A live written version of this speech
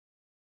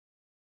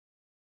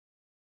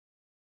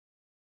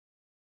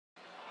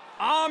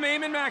I'm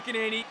Eamon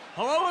McEnany.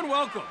 Hello and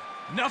welcome.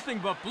 Nothing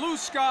but blue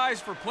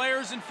skies for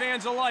players and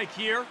fans alike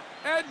here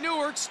at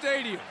Newark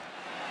Stadium.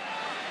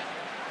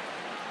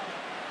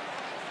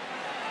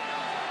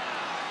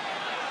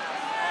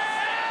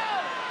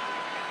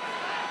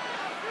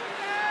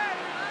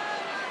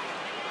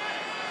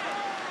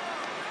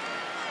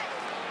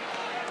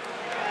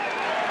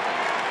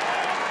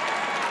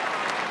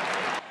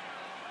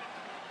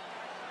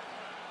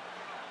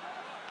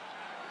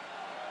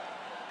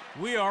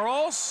 We are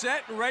all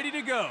set and ready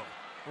to go.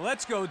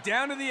 Let's go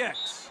down to the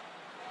X.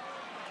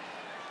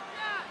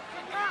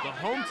 The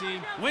home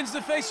team wins the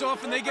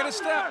faceoff and they get a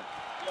step.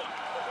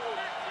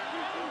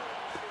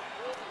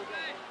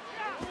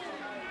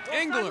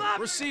 Engler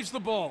receives the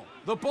ball.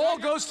 The ball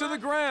goes to the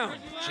ground.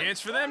 Chance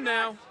for them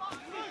now.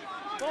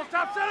 Ball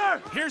top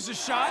center. Here's a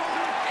shot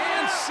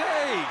and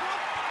save.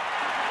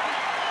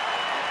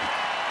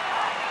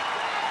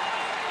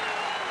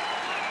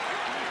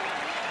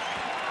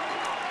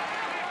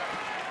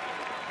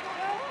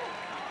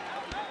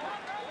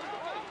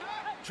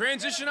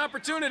 Transition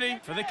opportunity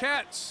for the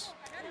Cats.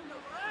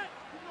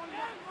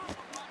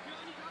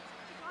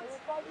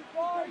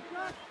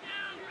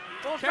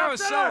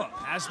 Carousella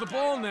has the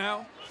ball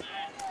now.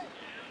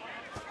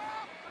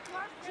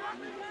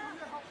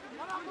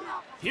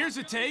 Here's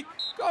a take,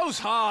 goes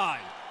high.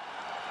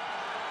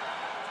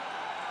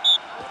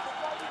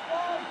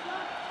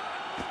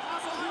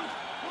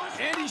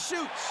 And he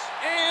shoots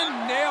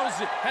and nails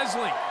it.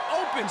 Hesling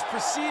opens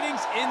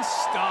proceedings in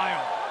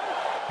style.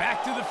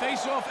 Back to the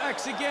face-off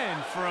X again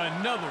for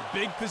another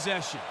big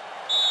possession.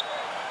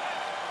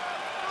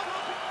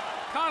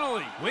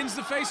 Connolly wins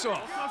the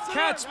face-off.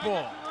 Cats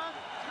ball.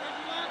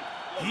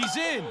 He's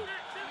in.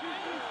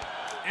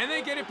 And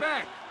they get it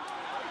back.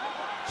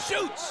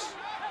 Shoots.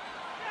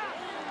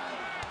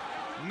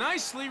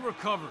 Nicely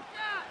recovered.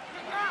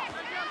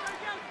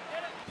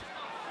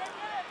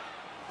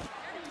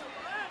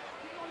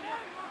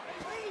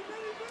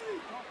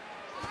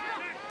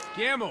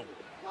 Gamble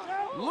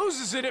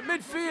loses it at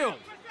midfield.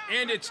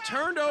 And it's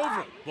turned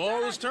over.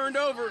 Ball is turned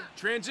over.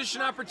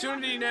 Transition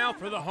opportunity now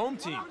for the home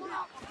team.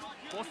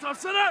 Ball top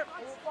center.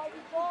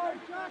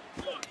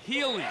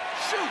 Healy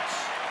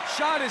shoots.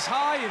 Shot is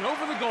high and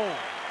over the goal.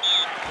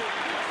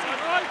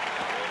 Side right.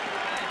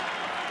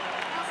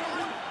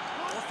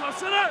 Ball top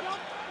center.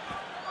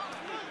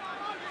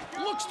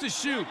 Looks to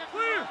shoot.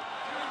 Clear.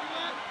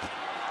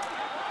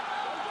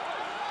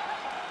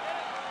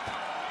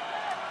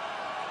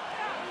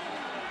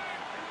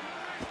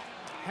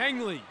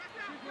 Hangley.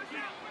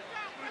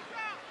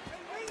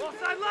 Ball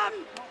side left.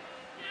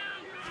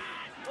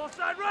 Ball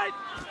side right.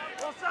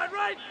 Ball side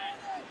right.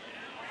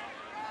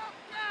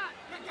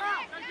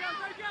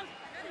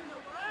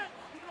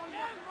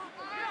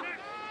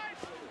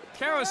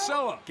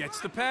 Carousella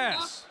gets the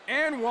pass.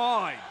 And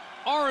wide.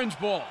 Orange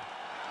ball.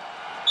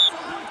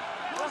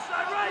 Ball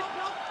side right.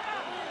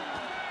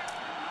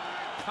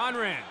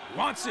 Conrad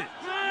wants it.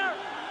 Clear.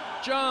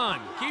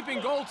 John keeping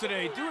goal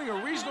today, doing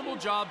a reasonable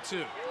job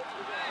too.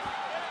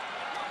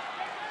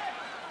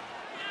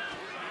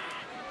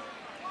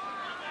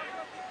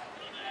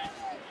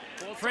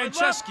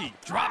 Franceschi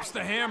drops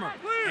the hammer.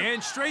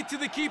 And straight to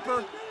the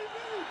keeper.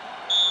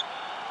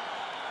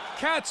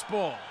 Cats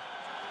ball.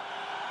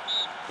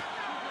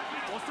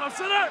 Ball top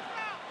center.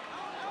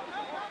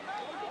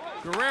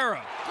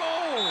 Guerrera.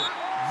 Goal!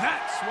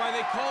 That's why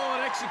they call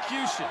it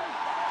execution.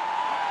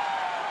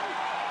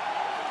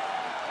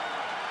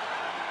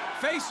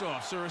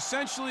 Face-offs are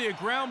essentially a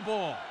ground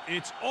ball.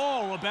 It's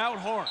all about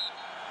heart.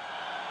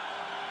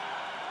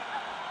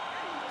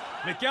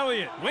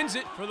 McElliott wins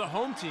it for the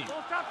home team.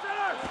 Ball top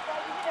center.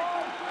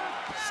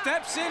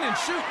 Steps in and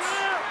shoots.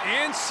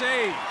 And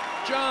saved.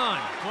 John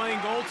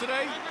playing goal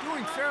today,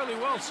 doing fairly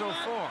well so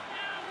far.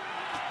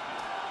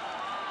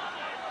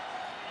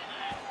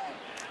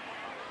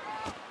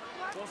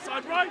 Ball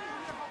side right.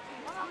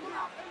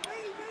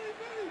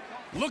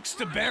 Looks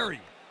to bury.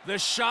 The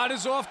shot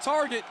is off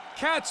target.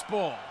 Cats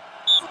ball.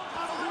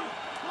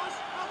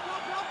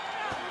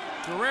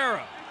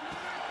 Guerrera.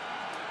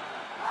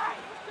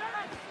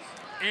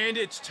 And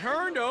it's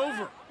turned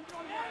over.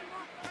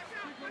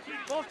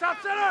 Ball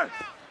top center.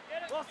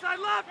 Ball side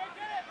left.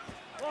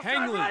 Ball side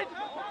Hangley. right.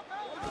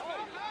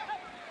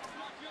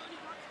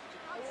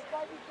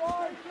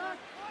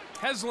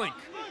 Heslink.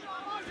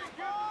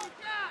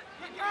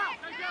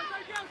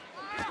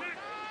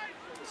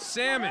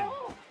 Salmon.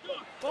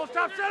 Ball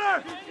top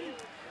center.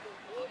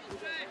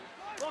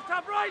 Ball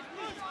top right.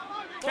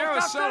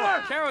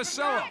 Carousella.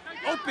 Carousella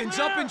opens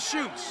up and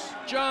shoots.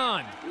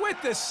 John with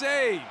the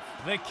save.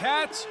 The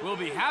Cats will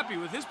be happy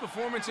with his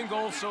performance in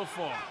goal so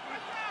far.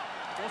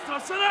 Ball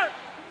top center.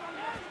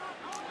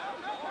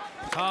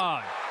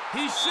 Todd.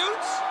 He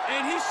shoots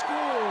and he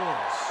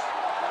scores.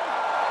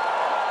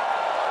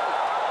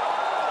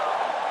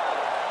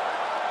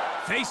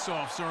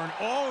 Face-offs are an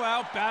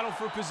all-out battle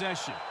for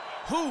possession.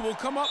 Who will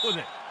come up with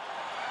it?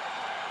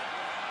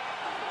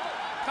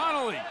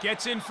 Connolly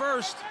gets in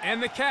first,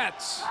 and the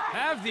Cats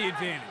have the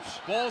advantage.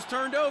 Ball's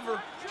turned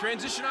over.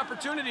 Transition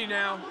opportunity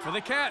now for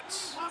the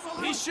Cats.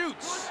 He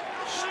shoots,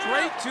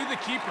 Straight to the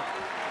keeper.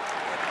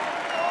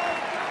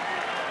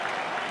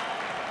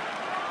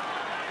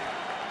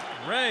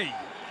 Ray.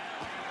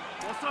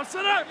 Ball stop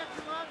center.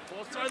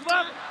 Ball side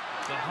left.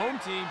 The home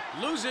team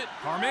lose it.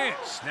 Carman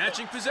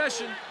snatching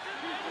possession.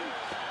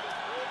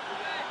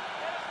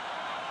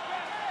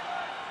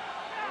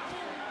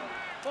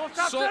 Ball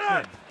stop Saltman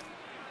center.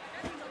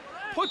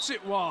 puts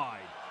it wide.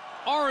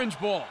 Orange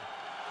ball.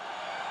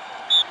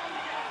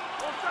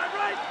 Ball side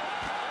right.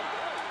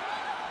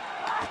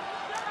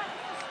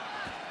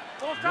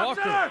 Ball stop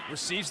Walker center.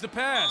 receives the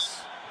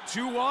pass.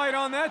 Too wide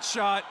on that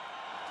shot.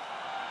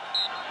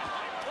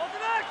 Ball to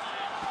next.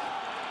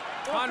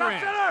 Ball stop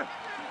Conrad. center.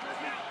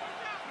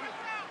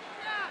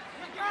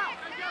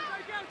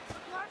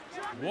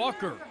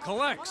 Walker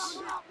collects.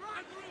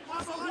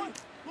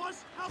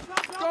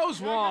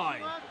 Goes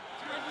wide.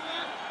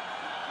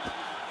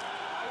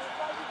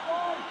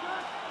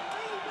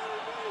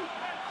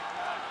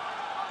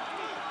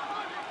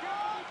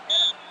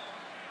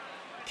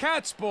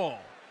 Cat's ball.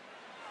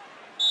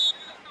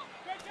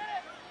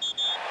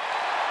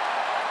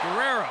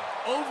 Guerrero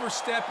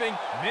overstepping,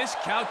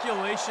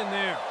 miscalculation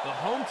there. The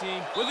home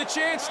team with a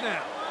chance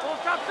now. Ball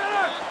stop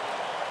center.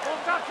 Ball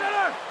stop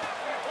center.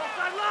 Ball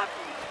side left.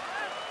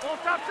 Ball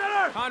stop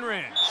center.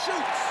 Conrad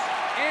shoots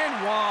and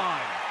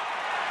wide.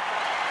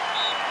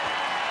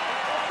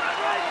 Ball side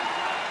right.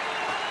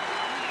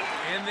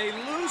 And they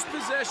lose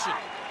possession.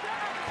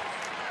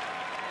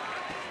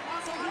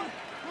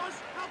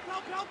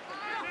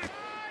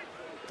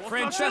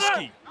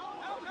 Franceschi.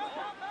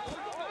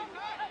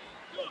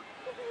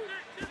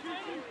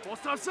 Ball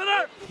stop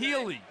center.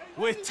 Healy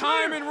with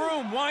time and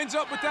room winds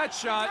up with that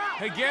shot.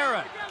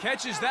 Higuera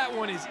catches that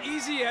one as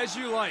easy as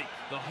you like.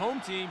 The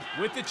home team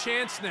with the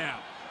chance now.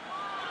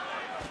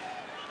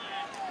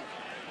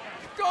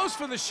 Goes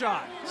for the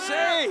shot.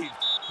 Saved.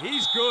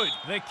 He's good.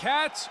 The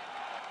Cats,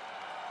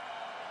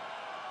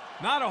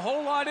 not a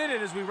whole lot in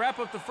it as we wrap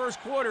up the first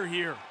quarter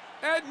here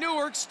at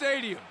Newark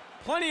Stadium.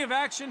 Plenty of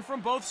action from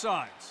both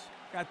sides.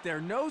 Got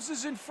their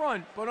noses in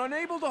front, but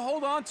unable to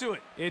hold on to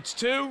it. It's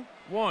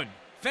 2-1.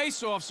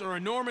 Face-offs are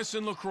enormous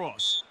in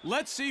lacrosse.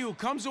 Let's see who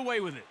comes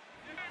away with it.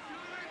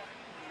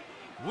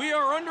 We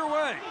are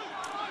underway.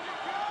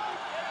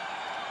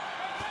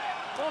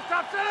 Ball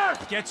stop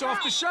center. Gets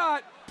off the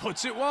shot,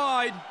 puts it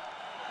wide.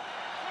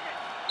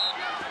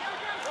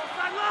 Ball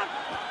side left.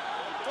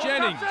 Ball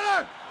Jennings. stop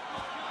center.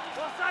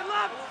 Ball side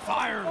left.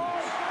 Fires.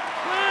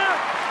 Clear.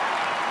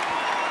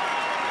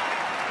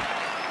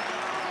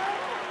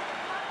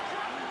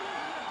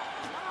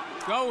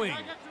 Going.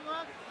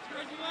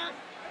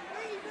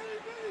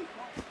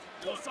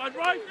 Ball side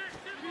right.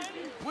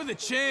 With a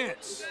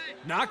chance.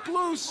 Knocked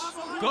loose.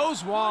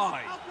 Goes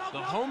wide.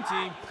 The home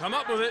team come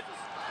up with it.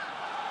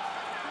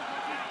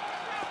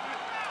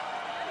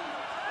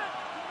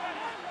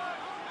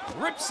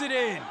 Rips it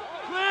in.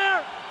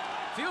 Clear.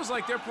 Feels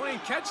like they're playing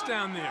catch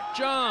down there.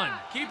 John,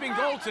 keeping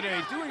goal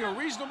today, doing a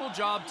reasonable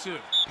job too.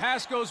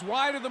 Pass goes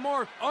wide of the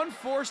mark.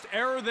 Unforced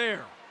error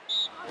there.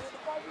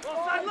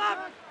 Ball side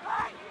left.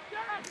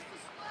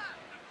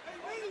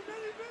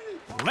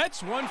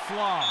 Lets one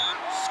fly.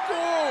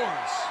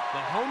 Scores! The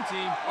home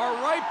team are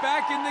right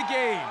back in the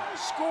game.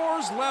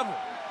 Scores level.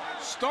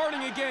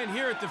 Starting again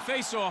here at the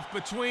face-off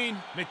between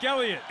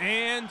McElliott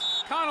and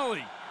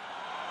Connolly.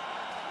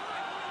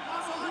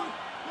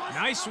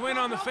 Nice win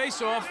on the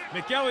face-off.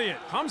 McElliott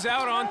comes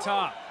out on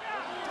top.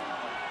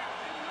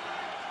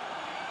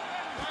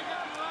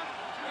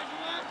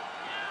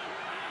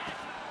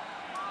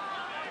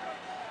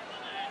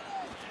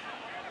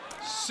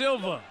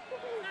 Silva.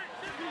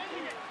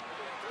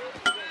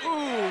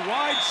 Ooh,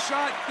 wide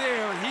shot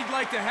there. He'd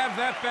like to have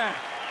that back.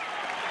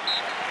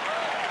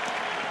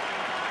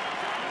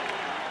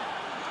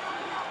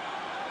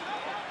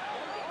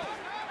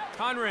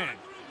 Conrad.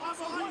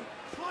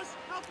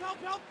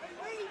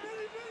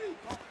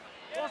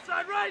 Ball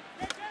side right.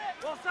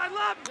 Ball side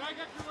left.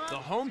 The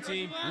home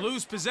team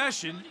lose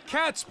possession.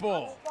 Cats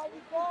ball. Ball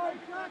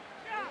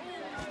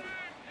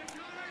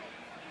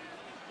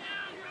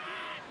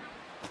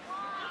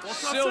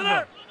stop Silva.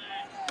 center.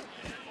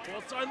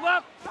 Ball side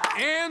left.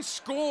 And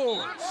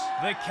scores.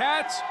 The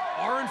Cats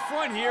are in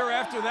front here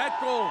after that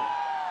goal.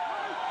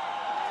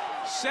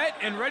 Set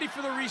and ready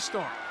for the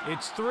restart.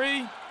 It's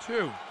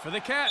 3-2 for the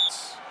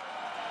Cats.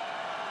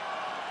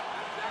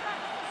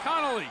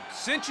 Connolly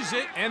cinches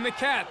it, and the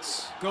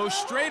Cats go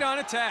straight on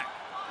attack.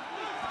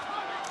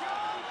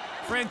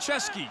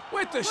 Franceschi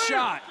with the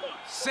shot.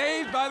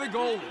 Saved by the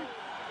goalie.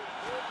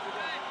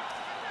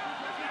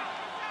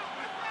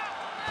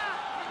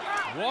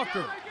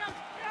 Walker.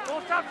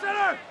 Ball stop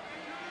center.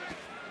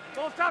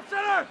 Ball stop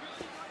center.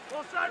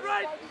 Ball side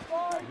right.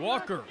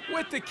 Walker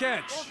with the Ball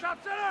catch. stop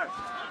center.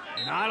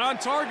 Not on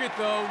target,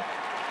 though.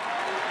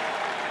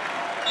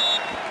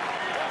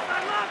 Ball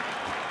side left.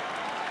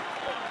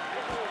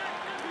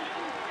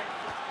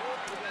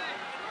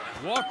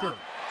 Walker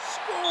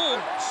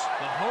scores.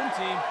 The home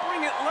team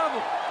bring it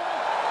level.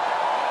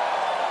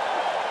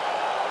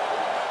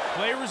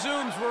 Play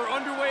resumes. We're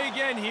underway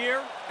again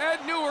here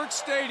at Newark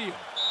Stadium.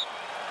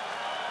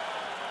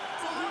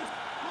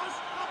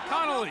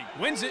 Connolly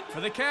wins it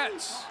for the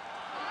Cats.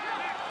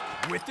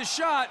 With the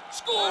shot,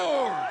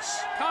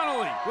 scores!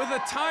 Connolly with a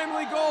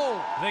timely goal.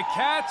 The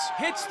Cats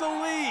hits the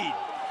lead.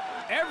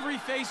 Every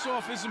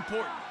face-off is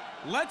important.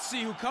 Let's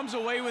see who comes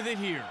away with it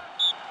here.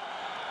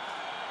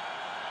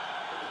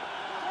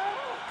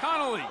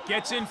 Connolly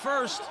gets in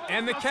first,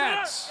 and the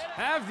Cats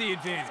have the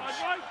advantage.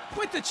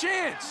 With the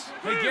chance,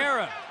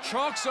 Higuera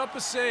chalks up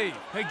a save.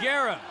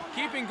 Higuera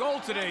keeping goal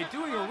today,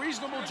 doing a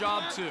reasonable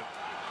job too.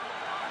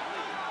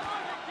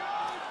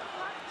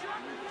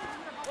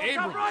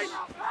 Abrams.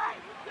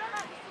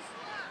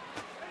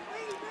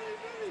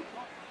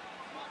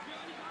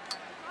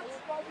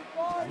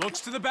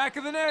 Looks to the back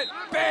of the net.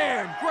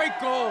 Bam! Great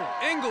goal.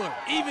 Engler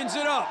evens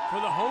it up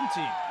for the home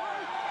team.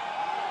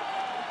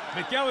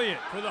 McElliott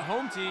for the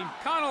home team.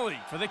 Connolly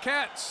for the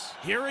Cats.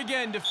 Here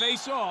again to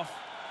face off.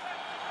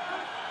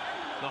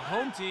 The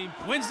home team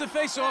wins the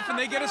face-off and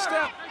they get a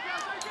step.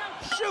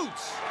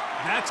 Shoots.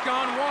 That's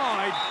gone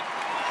wide.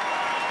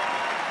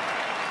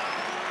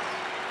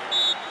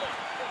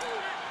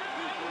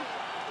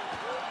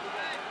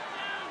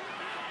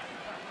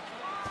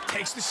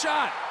 Takes the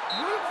shot.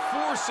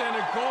 Force and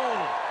a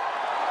goal.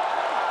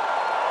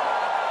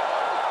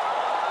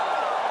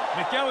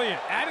 McElliott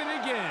at it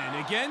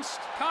again against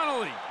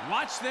Connolly.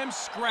 Watch them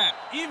scrap,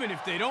 even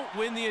if they don't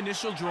win the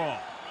initial draw.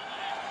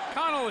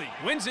 Connolly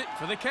wins it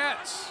for the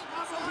Cats.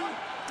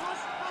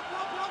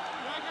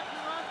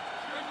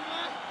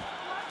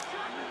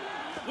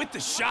 With the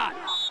shot.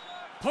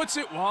 Puts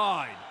it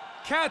wide.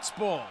 Cats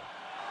ball.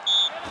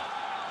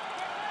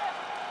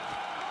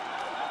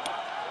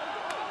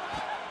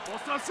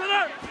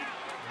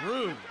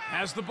 Rude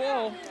has the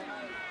ball.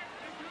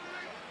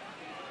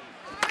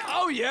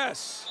 Oh,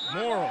 yes.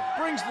 Morrill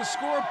brings the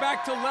score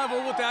back to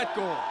level with that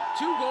goal.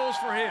 2 goals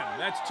for him.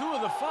 That's 2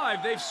 of the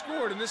 5 they've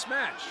scored in this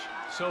match.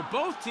 So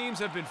both teams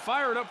have been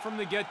fired up from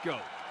the get-go.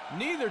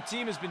 Neither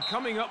team has been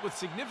coming up with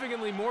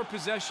significantly more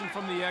possession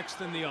from the X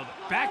than the other.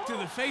 Back to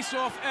the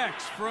face-off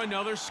X for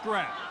another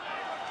scrap.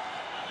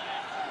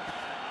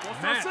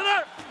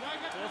 Center.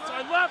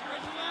 Side left.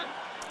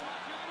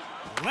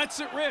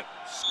 Lets it rip.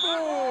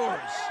 Scores.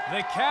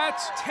 The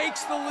Cats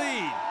takes the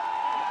lead.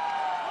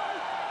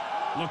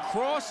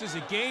 Lacrosse is a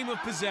game of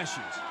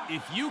possessions.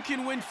 If you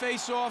can win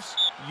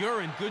face-offs,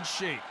 you're in good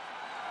shape.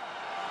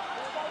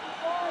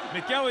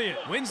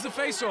 McElliott wins the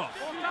face-off.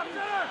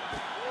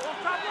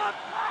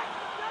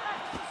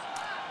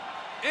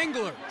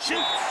 Engler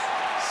shoots.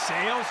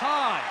 Sails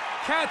high.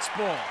 Cats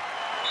ball.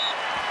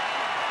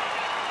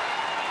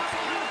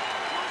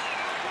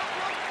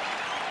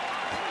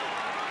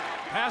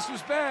 Pass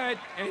was bad,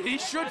 and he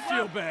should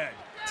feel bad.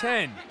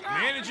 10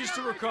 manages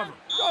to recover.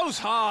 Goes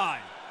high.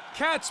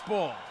 Cats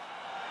ball.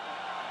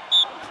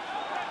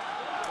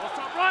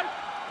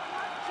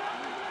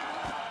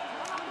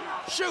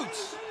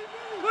 Shoots.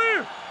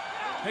 Clear.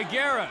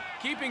 Higuera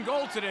keeping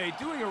goal today,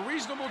 doing a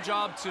reasonable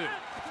job too.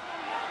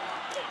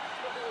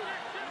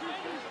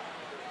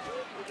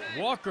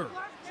 Walker.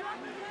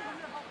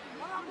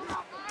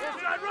 Ball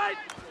side right.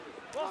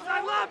 Ball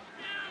side left.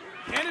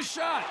 And a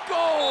shot.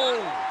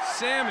 Goal!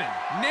 Salmon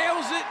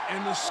nails it,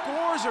 and the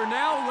scores are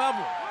now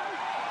level.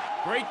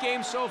 Great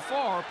game so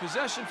far.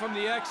 Possession from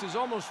the X is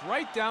almost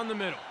right down the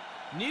middle.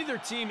 Neither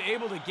team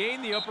able to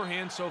gain the upper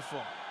hand so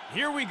far.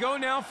 Here we go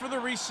now for the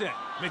reset.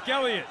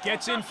 McElliott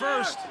gets in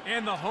first,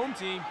 and the home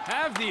team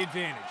have the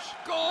advantage.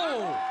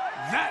 Goal!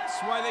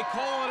 That's why they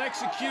call it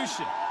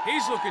execution.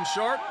 He's looking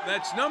sharp.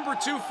 That's number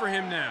 2 for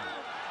him now.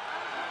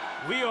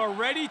 We are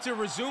ready to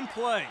resume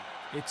play.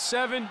 It's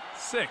 7-6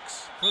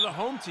 for the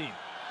home team.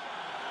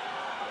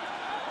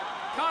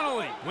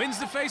 Connolly wins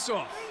the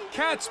faceoff.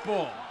 Cats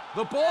ball.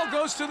 The ball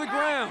goes to the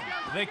ground.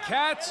 The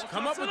Cats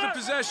come up with the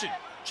possession.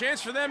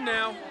 Chance for them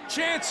now.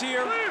 Chance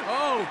here.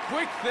 Oh,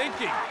 quick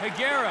thinking.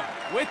 Higuera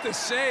with the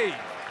save.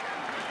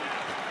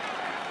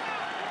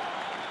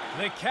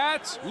 The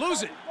Cats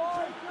lose it.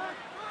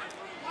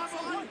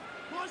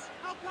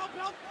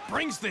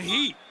 Brings the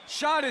heat.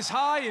 Shot is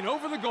high and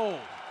over the goal.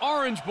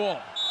 Orange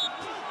ball.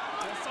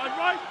 Side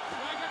right.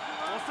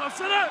 Ball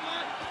center.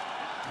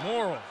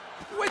 Morrill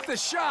with the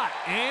shot,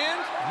 and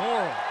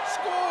Morrill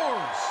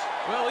scores.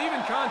 Well,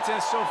 even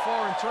contest so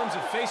far in terms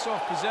of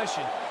face-off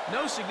possession.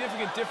 No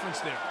significant difference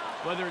there.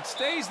 Whether it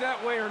stays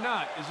that way or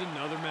not is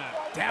another matter.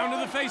 Down to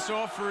the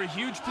face-off for a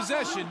huge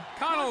possession.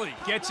 Connolly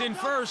gets in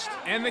first,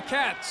 and the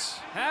Cats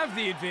have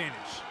the advantage.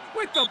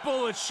 With the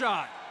bullet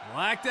shot.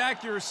 Lacked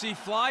accuracy,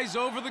 flies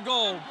over the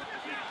goal.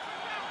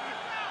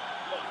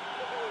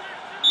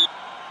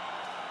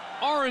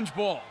 Orange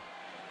ball.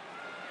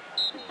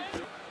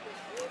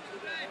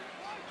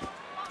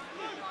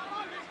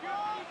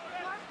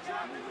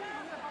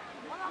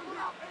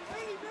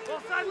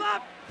 Ball side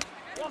left.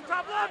 Ball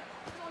top left.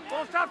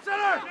 Ball top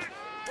center.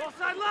 Ball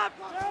side left.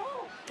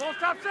 Ball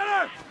top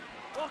center.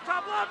 Ball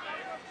top left.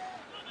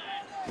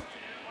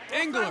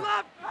 Engler.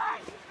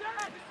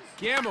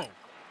 Gamble.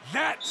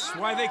 That's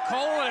why they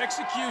call it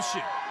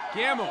execution.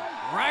 Gamble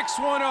racks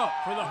one up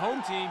for the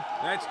home team.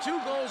 That's 2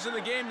 goals in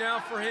the game now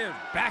for him.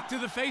 Back to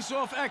the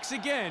face-off X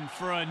again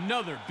for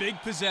another big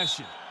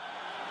possession.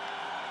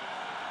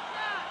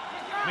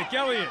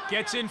 McElliott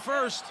gets in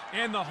first,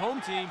 and the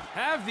home team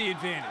have the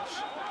advantage.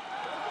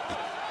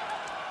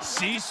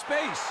 Sees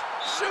space,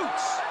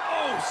 shoots.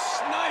 Oh,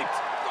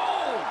 sniped.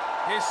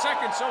 Goal! His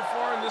second so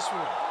far in this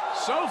one.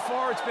 So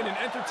far, it's been an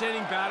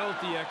entertaining battle at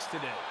the X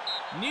today.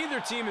 Neither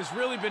team has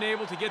really been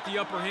able to get the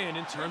upper hand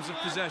in terms of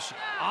possession.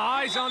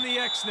 Eyes on the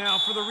X now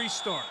for the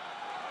restart.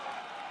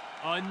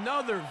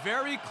 Another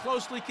very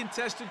closely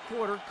contested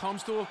quarter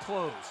comes to a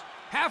close.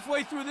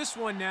 Halfway through this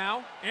one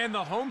now, and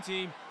the home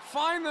team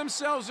find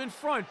themselves in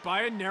front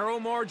by a narrow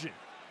margin.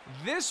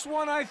 This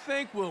one, I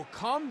think, will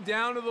come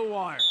down to the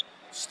wire.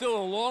 Still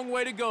a long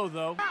way to go,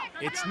 though.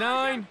 It's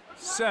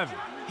 9-7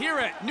 here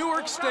at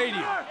Newark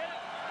Stadium.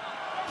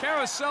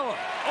 Carosella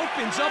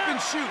opens up and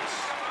shoots,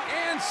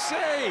 and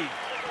saved.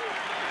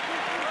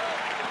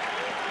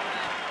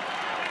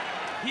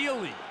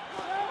 Healy.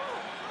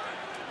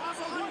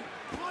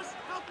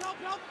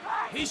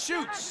 He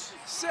shoots.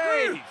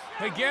 Save.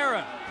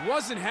 Higuera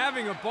wasn't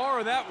having a bar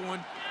of that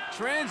one.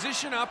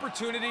 Transition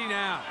opportunity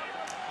now.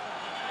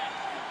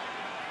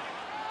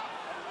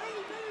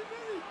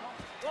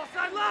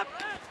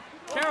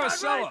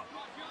 Carosella.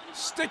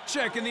 Stick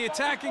check in the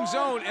attacking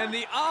zone, and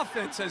the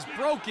offense has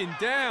broken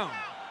down.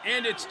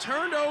 And it's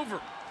turned over.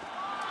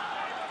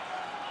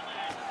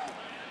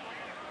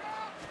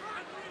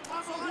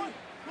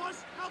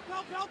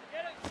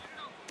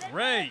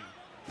 Ray.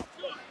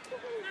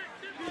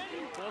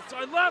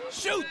 Side left.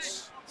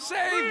 Shoots.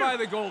 Saved by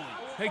the goalie.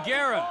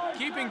 Higuera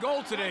keeping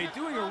goal today,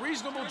 doing a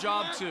reasonable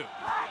job too.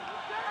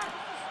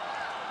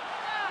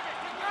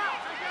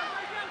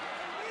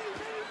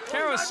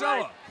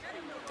 Carosella.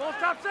 Full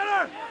top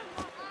center.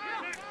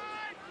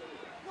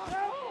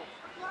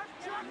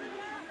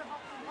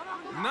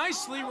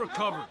 Nicely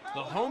recovered.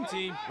 The home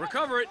team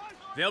recover it.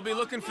 They'll be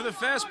looking for the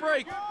fast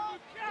break.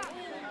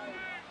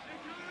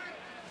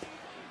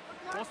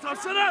 Full top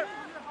center.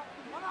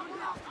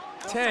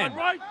 10.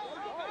 Right.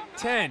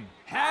 10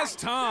 has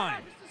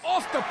time.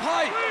 Off the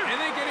pipe,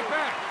 and they get it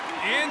back.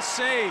 And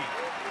save.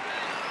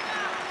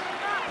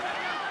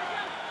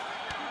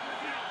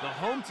 The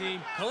home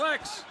team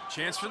collects.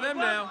 Chance for them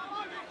now.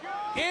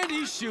 And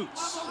he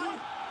shoots.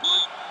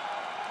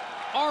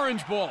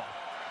 Orange ball.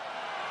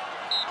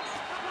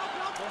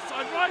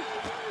 Side right.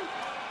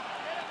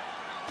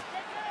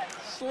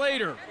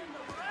 Slater.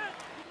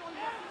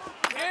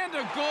 And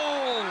a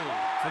goal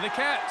for the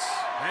Cats.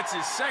 That's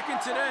his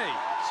second today.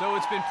 So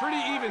it's been pretty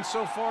even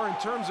so far in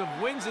terms of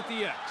wins at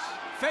the X.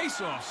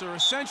 Face-offs are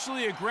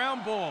essentially a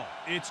ground ball.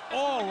 It's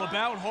all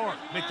about heart.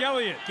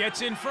 McElliott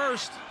gets in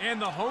first,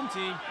 and the home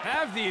team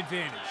have the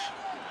advantage.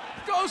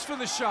 Goes for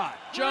the shot.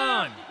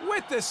 John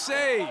with the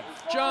save.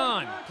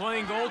 John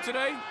playing goal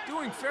today,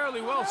 doing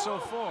fairly well so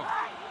far.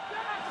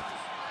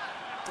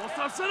 Full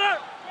stop center.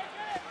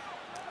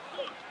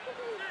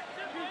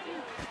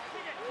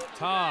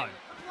 Todd.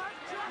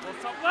 Full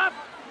stop left.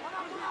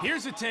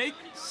 Here's a take,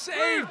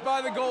 saved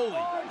by the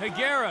goalie.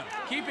 Higuera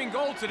keeping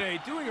goal today,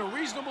 doing a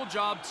reasonable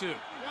job too.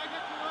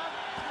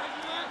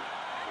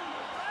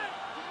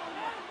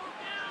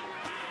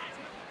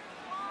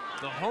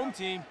 The home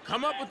team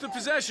come up with the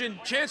possession.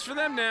 Chance for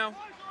them now.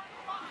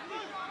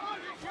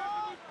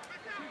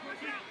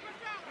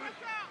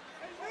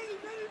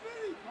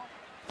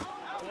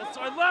 Full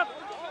side left.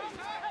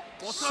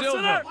 Full stop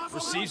Silva center.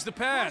 receives the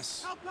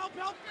pass.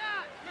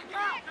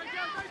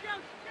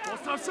 Full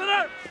stop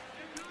center.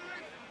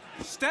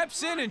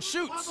 Steps in and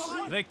shoots.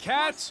 The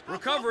Cats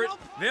recover it.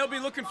 They'll be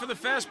looking for the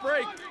fast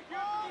break.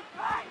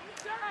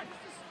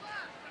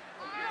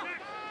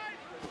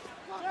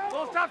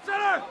 Full stop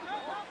center.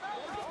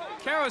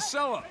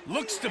 Carosella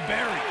looks to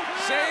bury.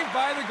 Saved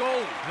by the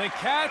goalie. The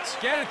Cats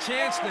get a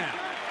chance now.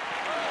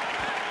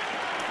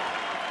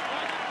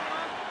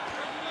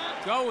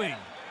 Going.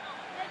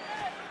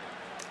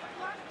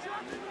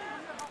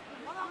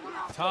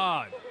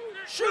 Todd.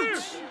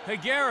 Shoots.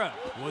 Higuera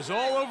was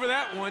all over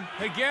that one.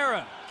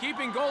 Higuera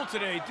keeping goal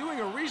today, doing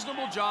a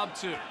reasonable job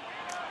too.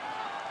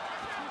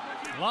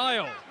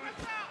 Lyle.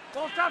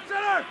 Full stop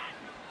center.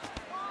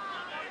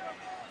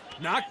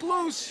 Knocked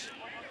loose.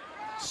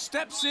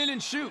 Steps in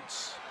and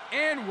shoots.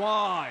 And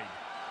wide.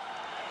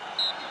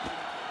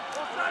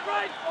 Full side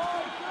right.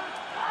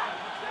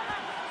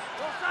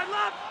 Full side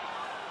left.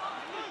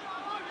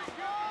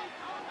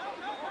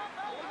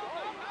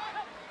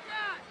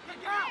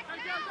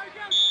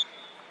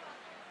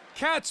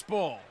 Cats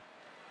ball.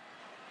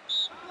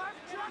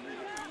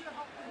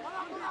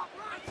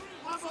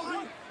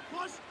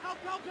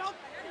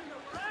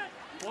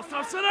 Full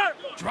stop center.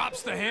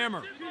 Drops the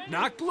hammer.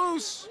 Knocked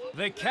loose.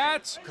 The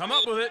Cats come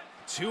up with it.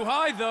 Too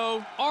high,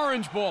 though.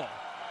 Orange ball.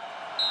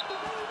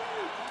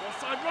 Full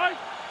side right.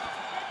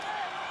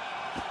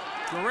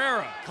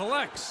 Guerrera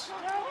collects.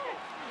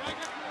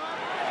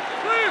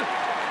 Clear.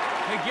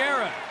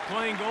 Higuera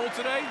playing goal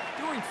today,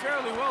 doing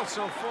fairly well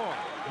so far.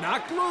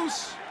 Knocked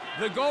loose.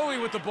 The goalie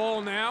with the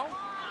ball now.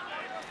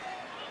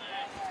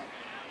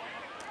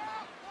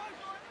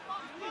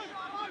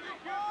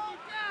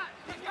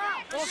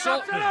 Full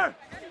stop center.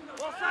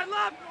 Full side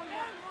left.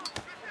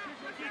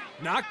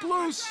 Knocked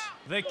loose.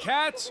 The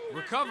Cats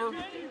recover.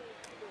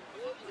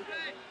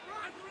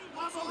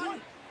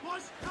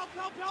 Push, help,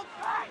 help, help.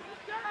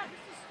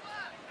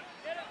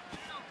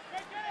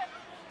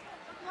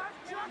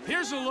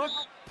 Here's a look,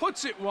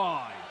 puts it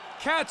wide.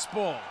 Cat's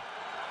ball.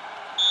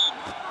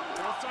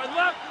 Outside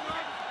left.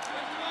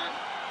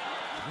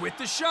 With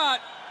the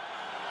shot.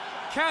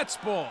 Cat's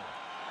ball.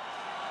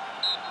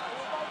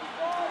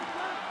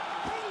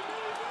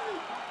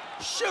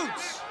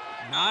 Shoots.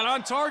 Not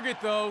on target,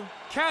 though.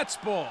 Cat's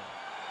ball.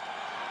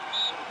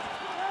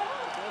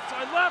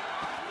 Outside left.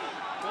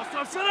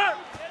 Outside center.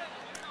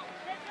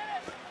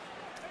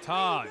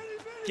 Todd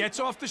gets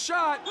off the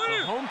shot.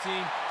 The home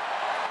team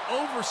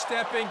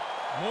overstepping.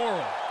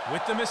 Morrill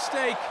with the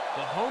mistake.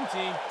 The home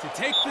team to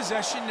take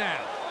possession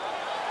now.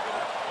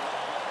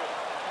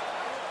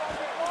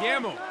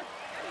 Gamble.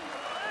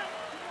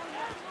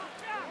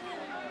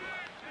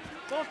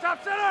 Ball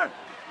stop center.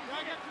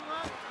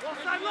 Ball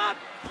side left.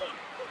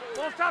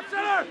 Ball stop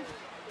center.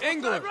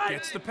 Engler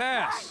gets the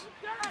pass.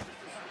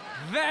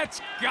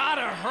 That's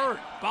gotta hurt.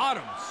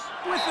 Bottoms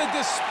with a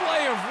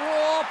display of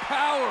raw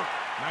power.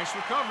 Nice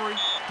recovery.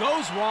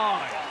 Goes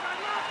wide.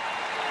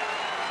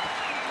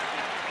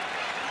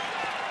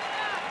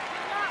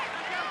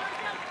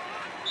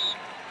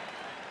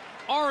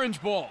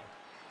 Orange ball.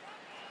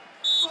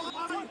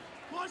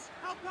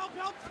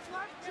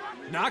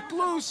 Knocked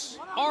loose.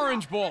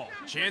 Orange ball.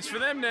 Chance for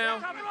them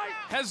now.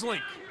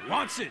 Heslink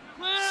wants it.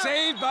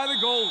 Saved by the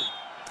goalie.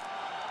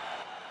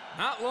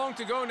 Not long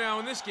to go now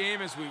in this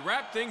game as we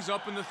wrap things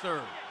up in the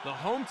third. The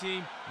home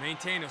team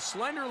maintain a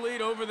slender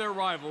lead over their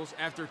rivals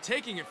after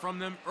taking it from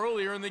them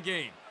earlier in the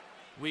game.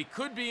 We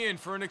could be in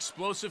for an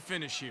explosive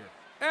finish here.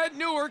 At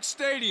Newark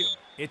Stadium,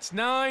 it's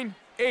 9-8.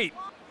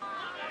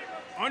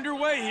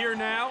 Underway here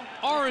now.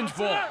 Orange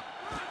ball.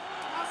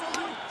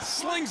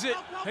 Slings it.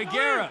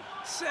 Higuera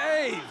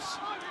saves.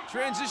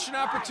 Transition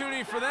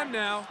opportunity for them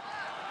now.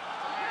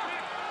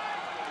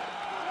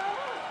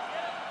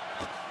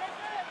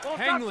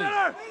 Hangley.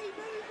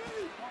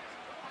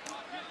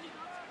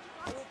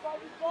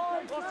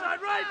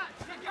 Right.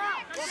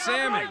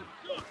 Salmon.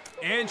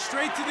 And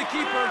straight to the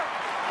keeper.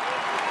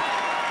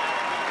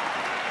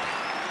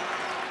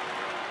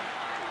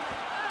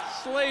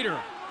 Slater.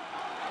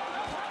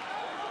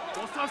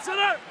 Ball stop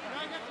center.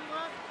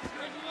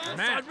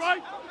 Matt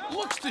Right.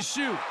 looks to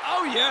shoot.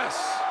 Oh, yes.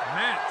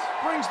 Matt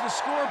brings the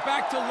score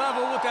back to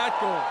level with that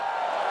goal.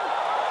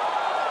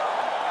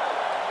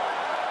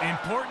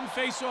 Important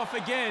face-off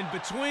again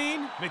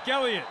between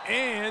McElliott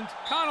and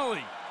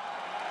Connolly.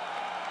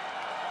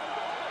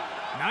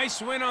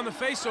 Nice win on the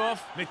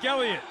face-off.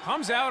 McElliott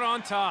comes out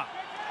on top.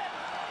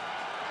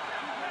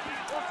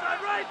 Ball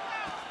side right.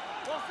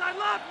 Ball side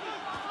left.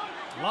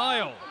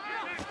 Lyle.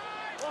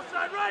 Ball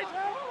side right.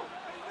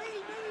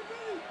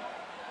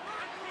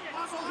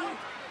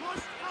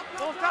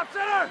 Ball stop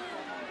center.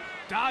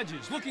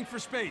 Dodges, looking for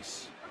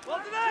space. Ball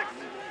to next.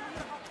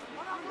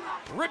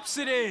 Rips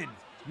it in.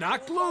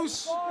 Knocked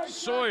loose.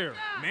 Sawyer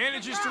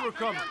manages to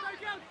recover.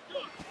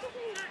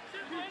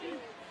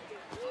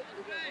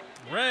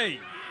 Ray.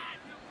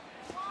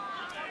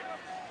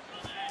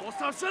 Ball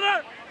stop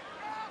center.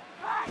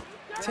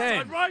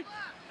 10. Right.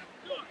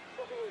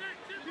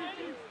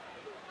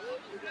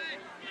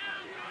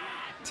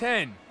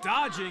 10.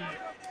 Dodging.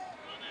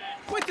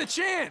 With the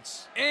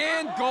chance.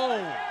 And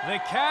goal. The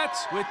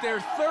Cats with their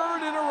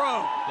third in a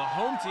row. The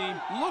home team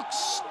looks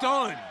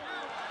stunned.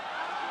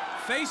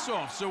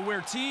 Face-offs are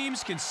where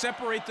teams can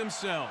separate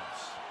themselves.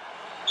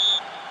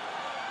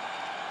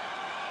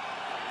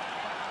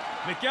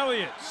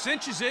 McElliott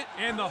cinches it,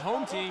 and the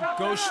home team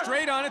goes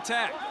straight on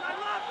attack.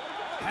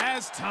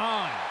 Has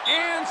time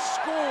and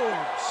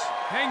scores.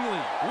 Hangley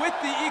with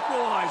the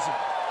equalizer.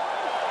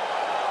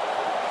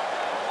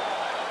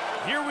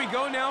 Here we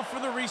go now for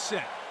the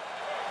reset.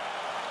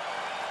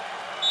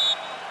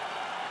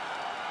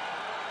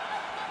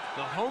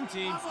 The home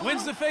team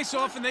wins the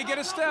face-off, and they get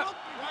a step.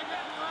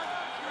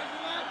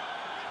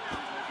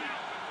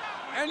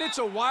 And it's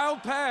a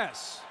wild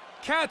pass.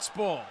 Cat's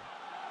ball.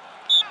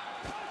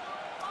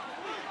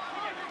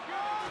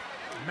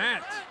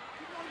 Matt.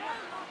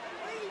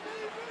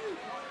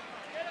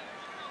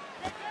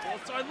 Ball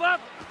side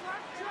left.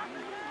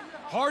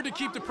 Hard to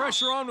keep the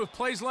pressure on with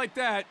plays like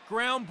that.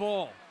 Ground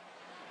ball.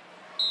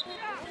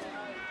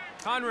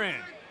 Conrad.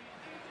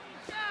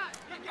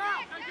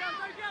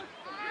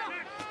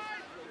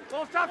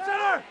 Ball stop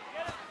center.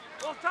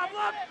 Ball stop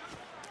left.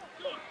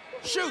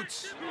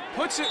 Shoots.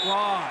 Puts it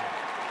wide.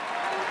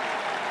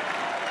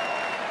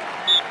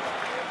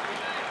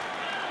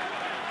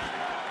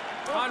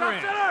 Ball stop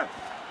Conrad. center.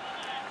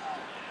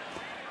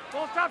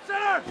 Ball stop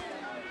center.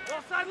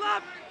 Ball side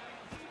left.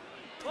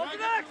 Ball to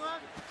next.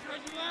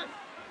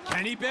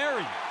 Kenny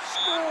Berry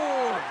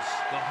scores.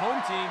 The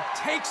home team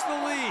takes the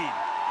lead.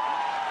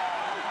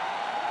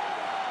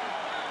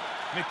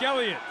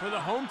 McElliott for the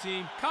home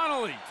team.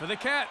 Connolly for the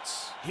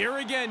Cats. Here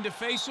again to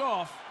face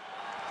off.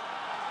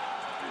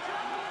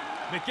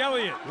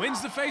 McElliott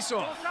wins the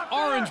face-off.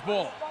 Orange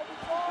ball.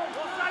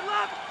 Ball side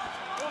left.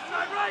 Ball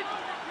side right.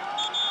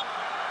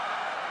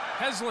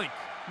 Heslink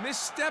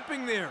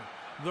misstepping there.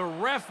 The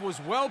ref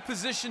was well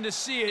positioned to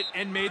see it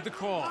and made the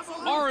call.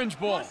 Orange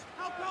ball.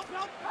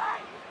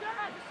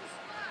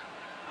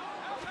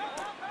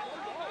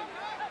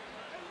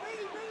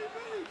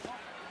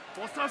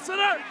 Ball stop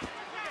center.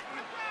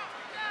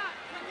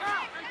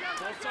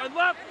 Ball side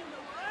left.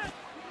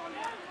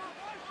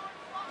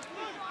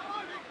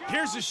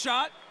 Here's a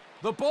shot.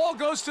 The ball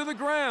goes to the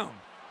ground.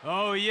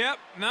 Oh, yep,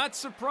 not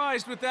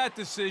surprised with that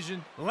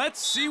decision. Let's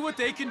see what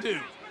they can do.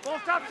 Ball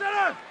stop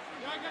center.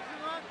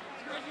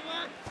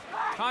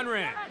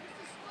 Conrad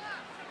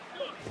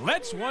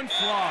lets one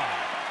fly.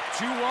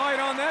 Too wide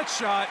on that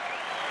shot.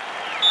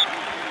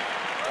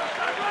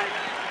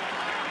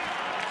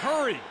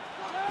 Hurry.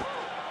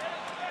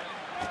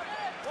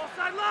 Ball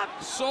side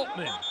left.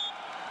 Saltman.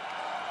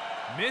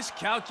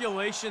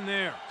 Miscalculation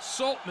there.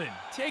 Saltman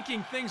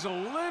taking things a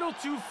little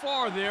too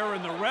far there,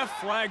 and the ref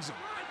flags him.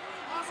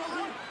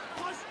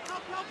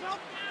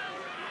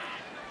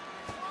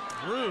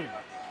 Room.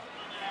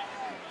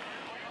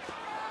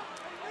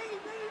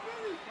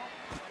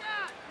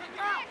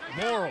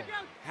 Morrill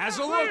has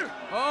a look.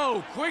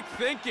 Oh, quick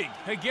thinking.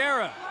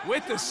 Higuera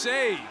with the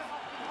save.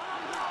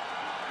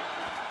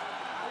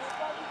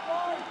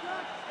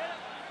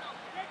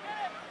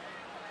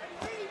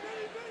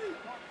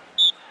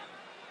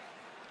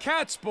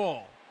 Cat's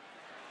ball.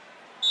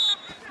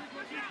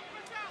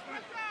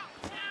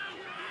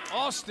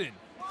 Austin.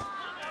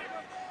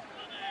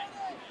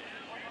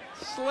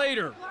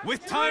 Slater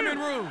with time and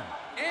room.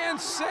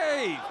 And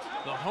saved.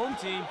 The home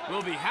team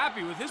will be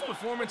happy with his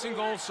performance and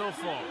goals so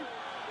far.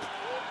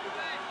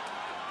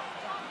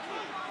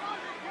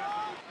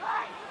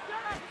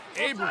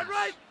 Abrams.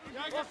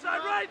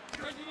 Right.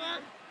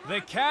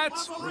 The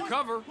Cats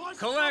recover,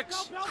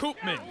 collects,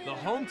 Koopman. The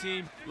home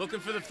team looking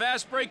for the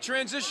fast break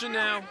transition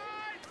now.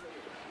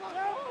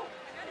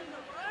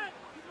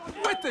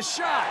 With the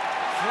shot,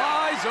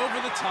 flies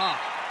over the top.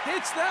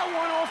 Hits that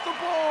one off the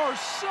bar,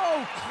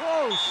 so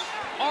close.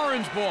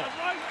 Orange ball.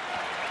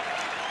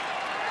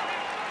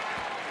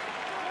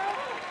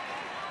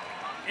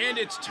 And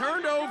it's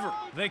turned over.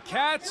 The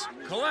Cats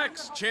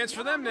collects, chance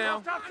for them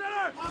now.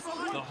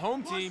 The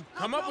home team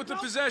come up with the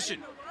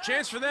possession.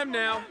 Chance for them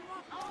now.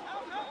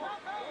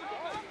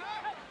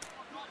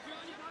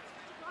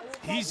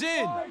 He's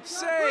in.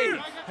 Save.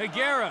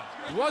 Higuera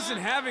wasn't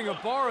having a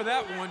bar of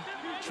that one.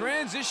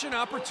 Transition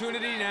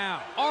opportunity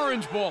now.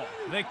 Orange ball.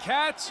 The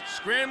Cats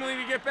scrambling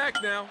to get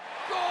back now.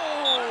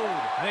 Goal!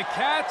 The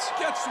Cats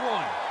gets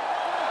one.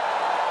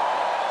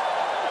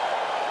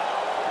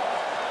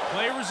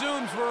 Play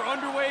resumes. We're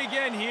underway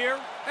again here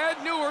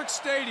at Newark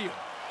Stadium.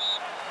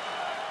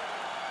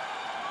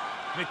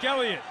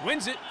 McElliott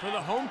wins it for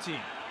the home team.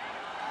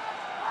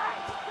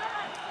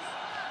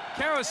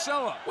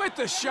 Carosella with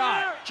the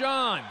shot.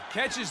 John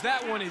catches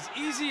that one as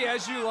easy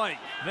as you like.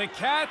 The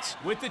Cats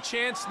with the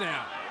chance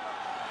now.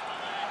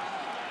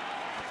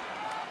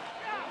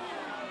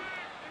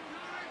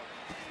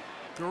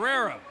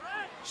 Guerrero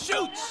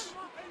shoots.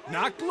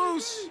 Knocked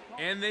loose,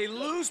 and they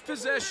lose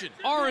possession.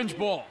 Orange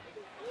ball.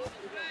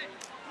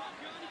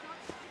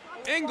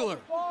 Engler.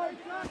 Ball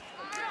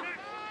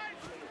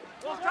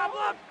top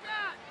left.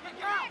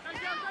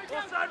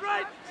 Ball side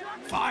right.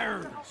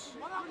 Fires.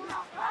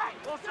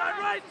 Ball side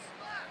right.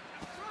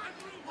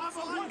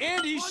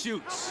 And he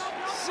shoots.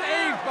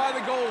 Saved by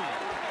the goalie.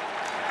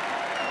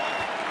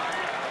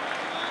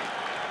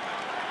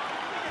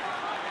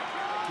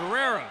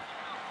 Guerrero.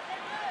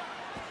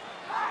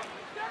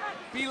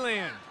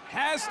 Beeland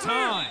has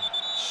time.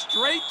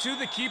 Straight to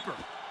the keeper.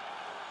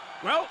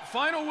 Well,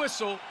 final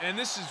whistle, and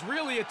this is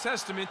really a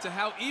testament to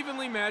how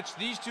evenly matched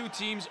these two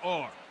teams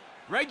are.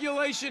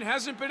 Regulation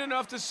hasn't been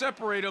enough to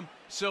separate them,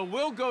 so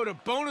we'll go to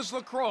bonus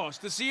lacrosse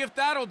to see if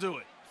that'll do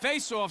it.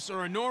 Face-offs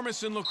are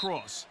enormous in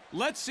lacrosse.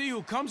 Let's see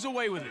who comes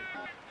away with it.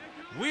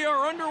 We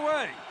are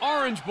underway.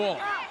 Orange ball.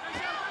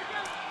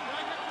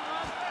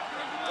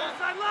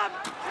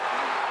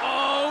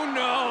 Oh,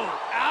 no.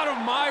 Out of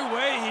my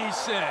way, he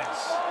says.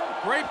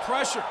 Great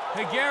pressure.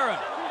 Higuera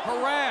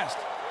harassed.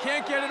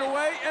 Can't get it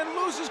away and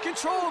loses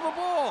control of the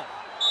ball.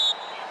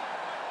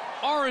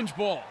 Orange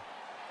ball.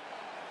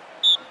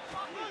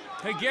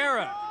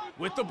 Higuera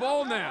with the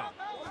ball now.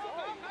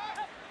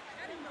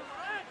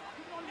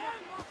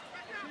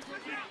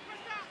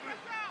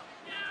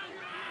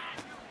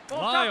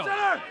 Lyle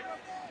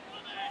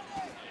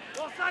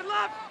Ball side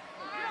left.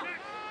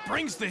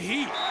 brings the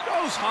heat.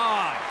 Goes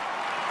high.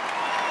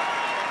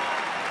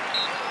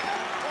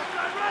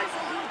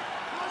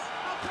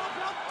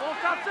 Ball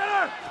top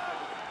center.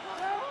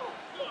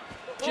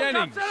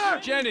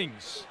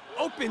 Jennings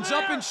opens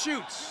up and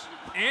shoots.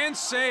 And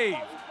saved.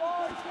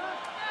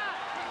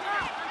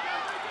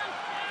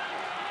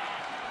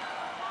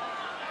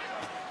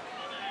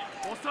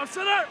 Ball top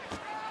center.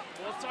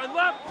 Ball side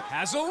left.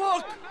 Has a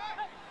look.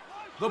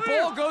 The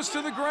ball goes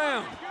to the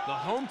ground. The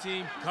home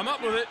team come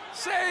up with it.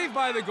 Saved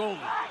by the goalie.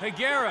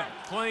 Higuera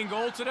playing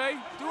goal today.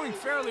 Doing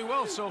fairly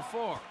well so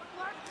far.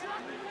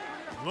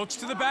 Looks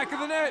to the back of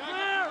the net.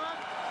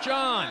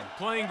 John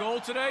playing goal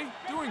today.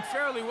 Doing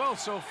fairly well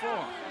so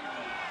far.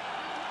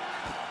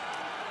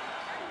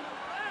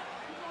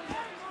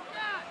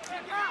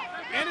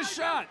 And a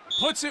shot.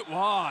 Puts it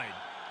wide.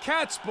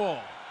 Cats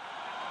ball.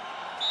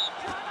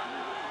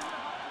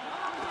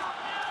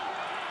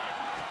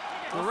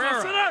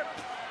 Guerrero.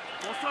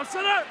 Ball stop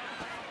center.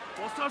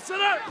 Ball stop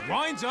center.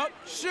 Winds up,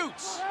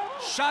 shoots.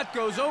 Shot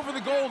goes over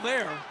the goal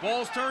there.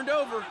 Ball's turned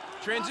over.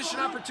 Transition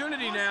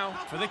opportunity now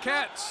for the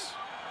Cats.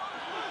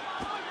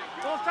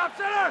 Ball stop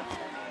center.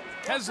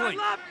 Hesling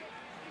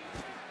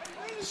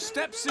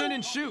steps in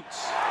and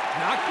shoots.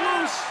 Knocked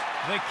loose.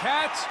 The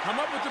Cats come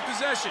up with the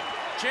possession.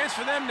 Chance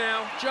for them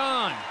now.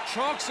 John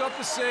chalks up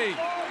the save.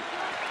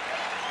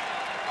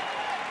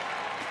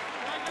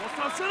 Ball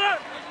stop center.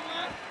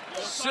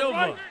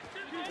 Silva.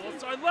 Ball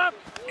side left.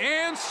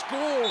 And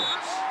scores.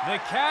 The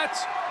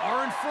Cats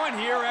are in front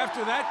here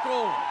after that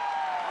goal.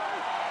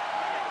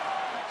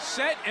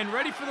 Set and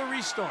ready for the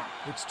restart.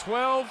 It's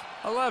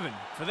 12-11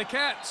 for the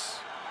Cats.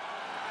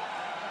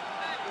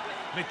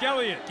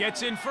 McElliott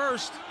gets in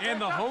first,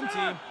 and the home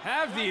team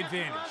have the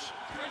advantage.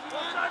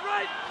 Ball side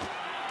right.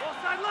 Ball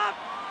side left.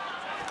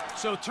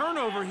 So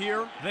turnover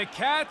here, the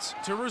Cats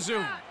to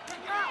resume.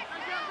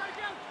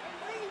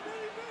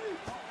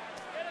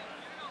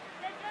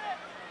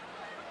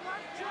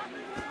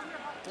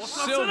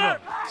 Silva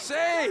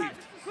saved.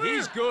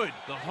 He's good.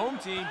 The home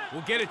team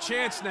will get a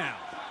chance now.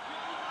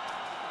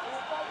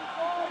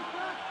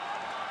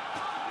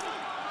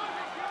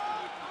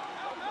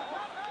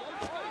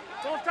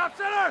 Ball stop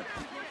center.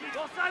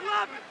 Ball side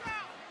left.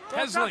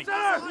 Ball stop Hesling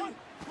center.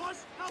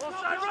 Ball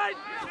side right.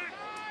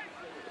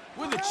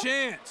 with a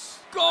chance.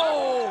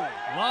 Goal!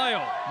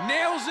 Lyle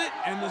nails it,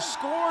 and the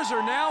scores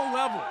are now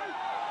level.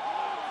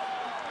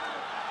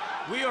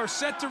 We are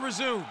set to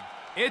resume.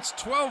 It's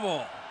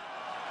 12-all.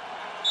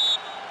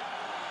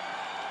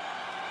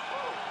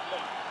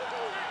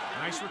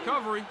 Nice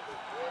recovery.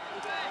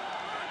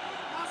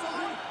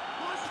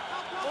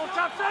 Ball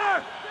stop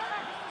center.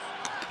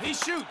 He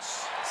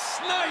shoots.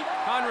 Snipe.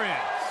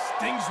 Conrad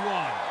stings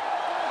one.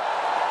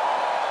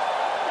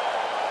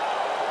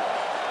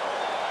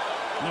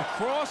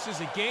 Lacrosse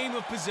is a game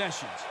of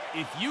possessions.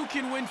 If you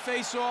can win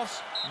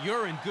face-offs,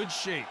 you're in good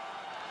shape.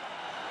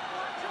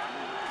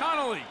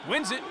 Connolly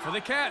wins it for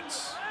the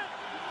Cats.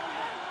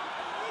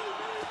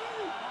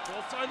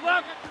 Ball side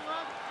left.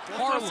 Ball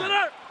stop Harlan.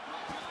 center.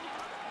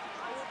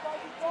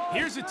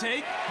 Here's a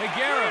take.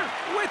 Higuera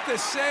with the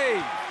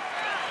save.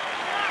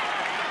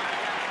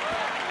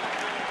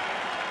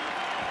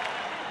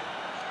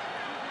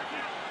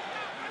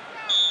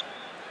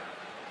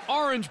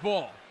 Orange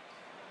ball.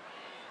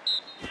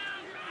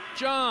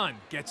 John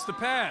gets the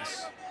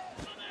pass.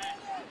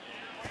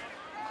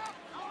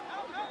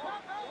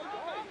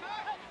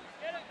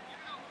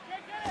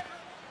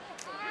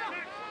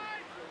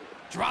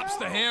 Drops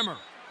the hammer.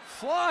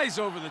 Flies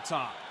over the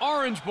top.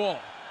 Orange ball.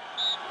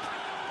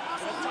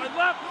 Ball side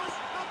left.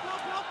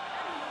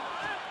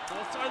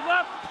 Ball side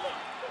left.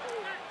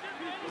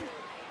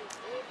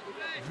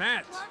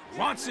 Matt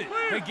wants it.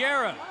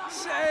 Higuera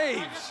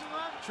saves.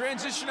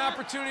 Transition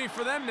opportunity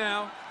for them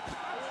now.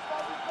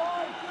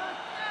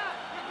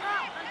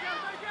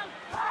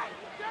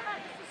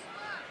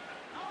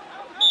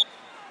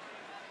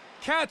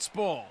 Cats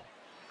ball.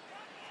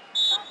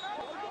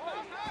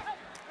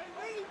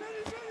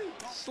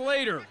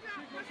 Slater.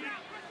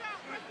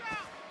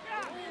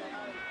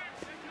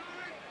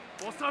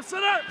 Ball stop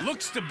center.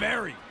 Looks to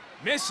bury.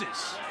 Misses. Ball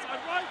side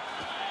right.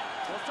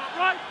 Ball stop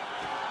right.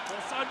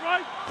 Ball side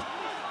right.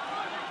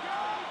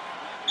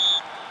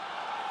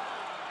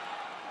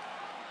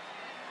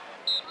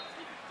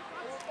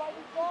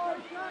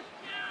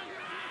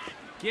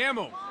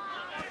 Gammo.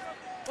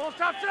 Ball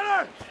stop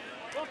center.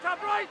 Ball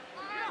stop right.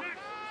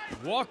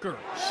 Walker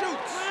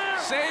shoots.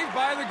 Saved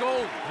by the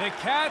goal. The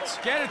Cats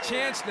get a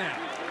chance now.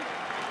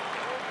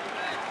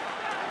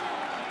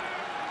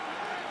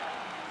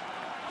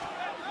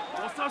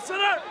 Ball stop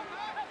center.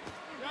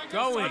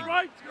 Going. Side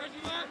right.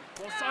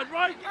 Ball side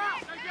right.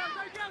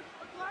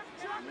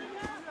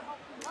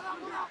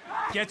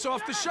 Gets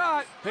off the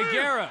shot.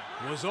 Higuera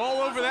was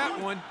all over that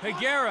one.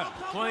 Higuera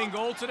playing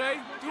goal today.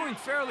 Doing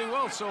fairly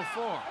well so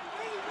far.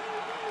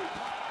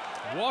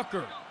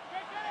 Walker.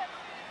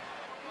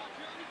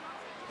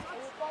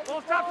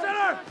 Ball stop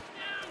center.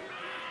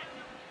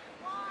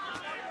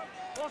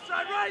 Ball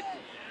side right.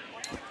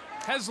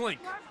 Hesling.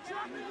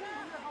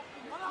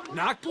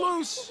 Knocked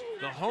loose.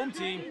 The home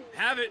team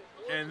have it,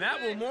 and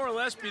that will more or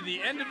less be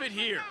the end of it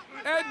here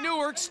at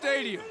Newark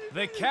Stadium.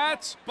 The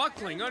Cats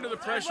buckling under the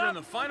pressure in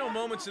the final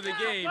moments of the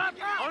game.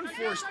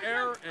 Unforced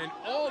error, and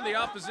all the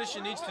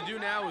opposition needs to do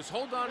now is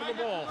hold on to the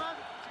ball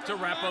to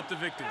wrap up the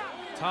victory.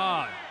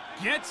 Todd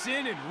gets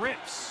in and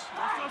rips.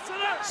 Ball stop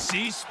center.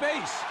 Sees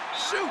space,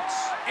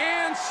 shoots,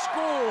 and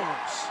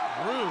scores.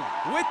 Rue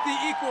with the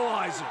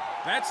equalizer.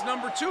 That's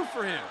number 2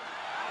 for him.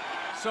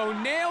 So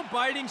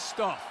nail-biting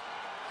stuff.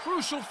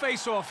 Crucial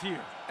face-off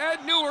here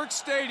at Newark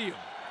Stadium.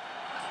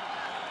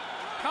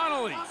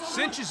 Connolly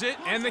cinches it,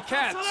 and the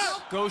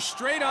Cats go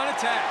straight on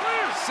attack.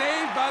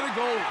 Saved by the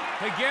goalie.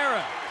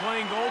 Higuera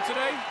playing goal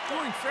today,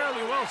 doing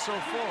fairly well so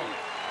far.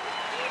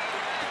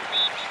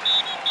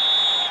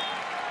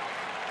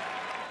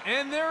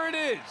 And there it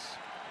is.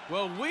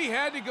 Well, we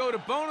had to go to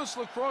bonus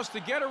lacrosse to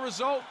get a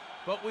result,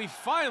 but we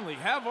finally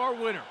have our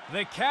winner.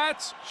 The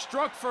Cats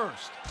struck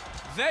first.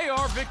 They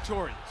are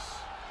victorious.